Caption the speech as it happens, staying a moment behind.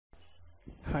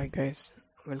Hi guys,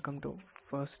 welcome to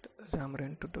first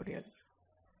Xamarin tutorial.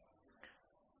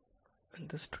 In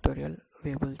this tutorial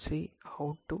we will see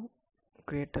how to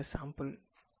create a sample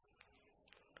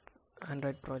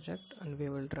Android project, and we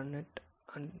will run it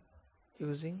and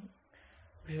using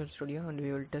Visual Studio, and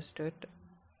we will test it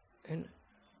in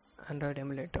Android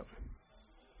emulator.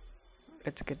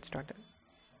 Let's get started.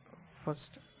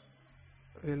 First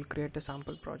we will create a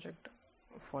sample project.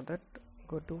 For that,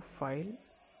 go to File,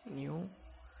 New,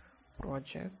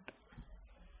 Project,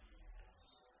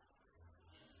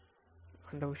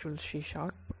 under Visual C#.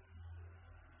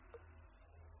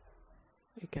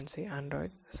 You can see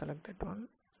Android, select that one,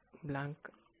 blank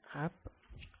app,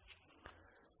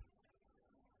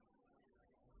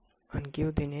 and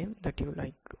give the name that you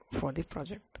like for the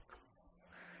project.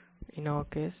 In our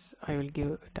case, I will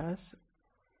give it as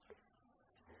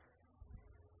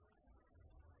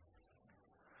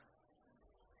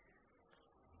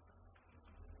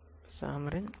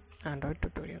Xamarin Android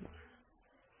tutorial.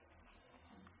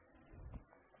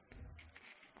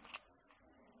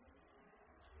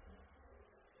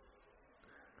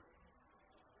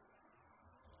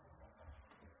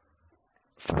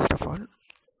 First of all,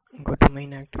 go to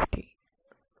main activity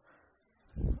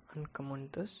and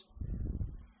comment this.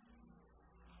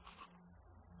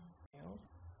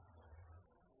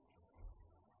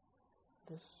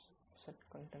 This set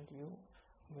content view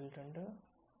will render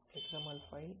XML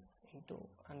file into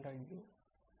Android view.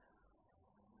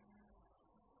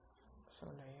 So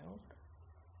layout,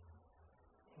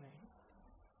 main.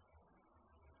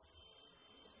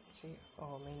 See,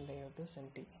 our main layout is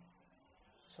empty.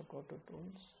 So go to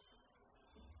tools,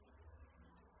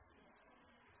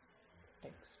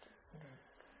 text,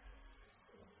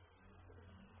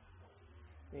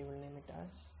 we will name it as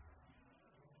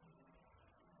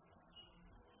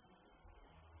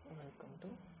welcome to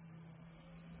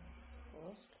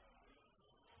first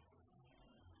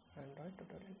Android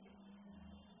tutorial.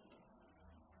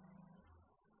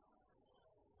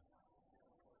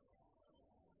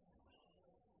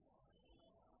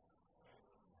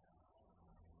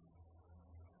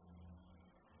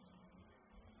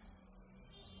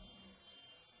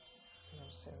 Now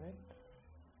save it.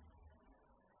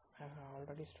 I have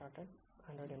already started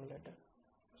Android emulator.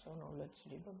 So now let's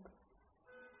debug.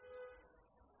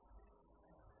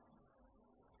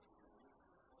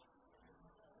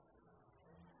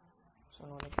 So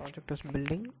now the project is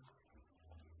building.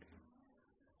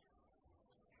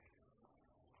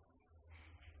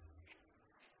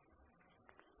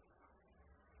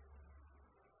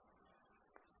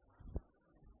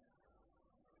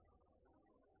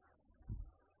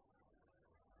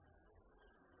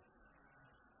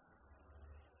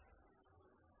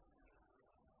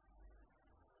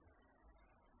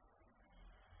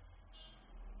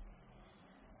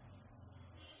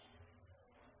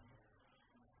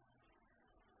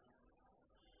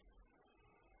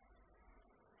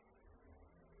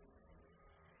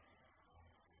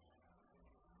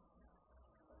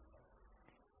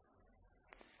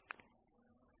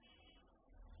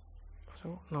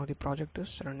 So now the project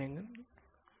is running in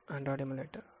Android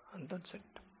emulator, and that's it.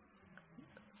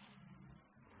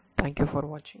 Thank you for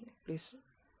watching. Please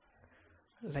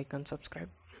like and subscribe.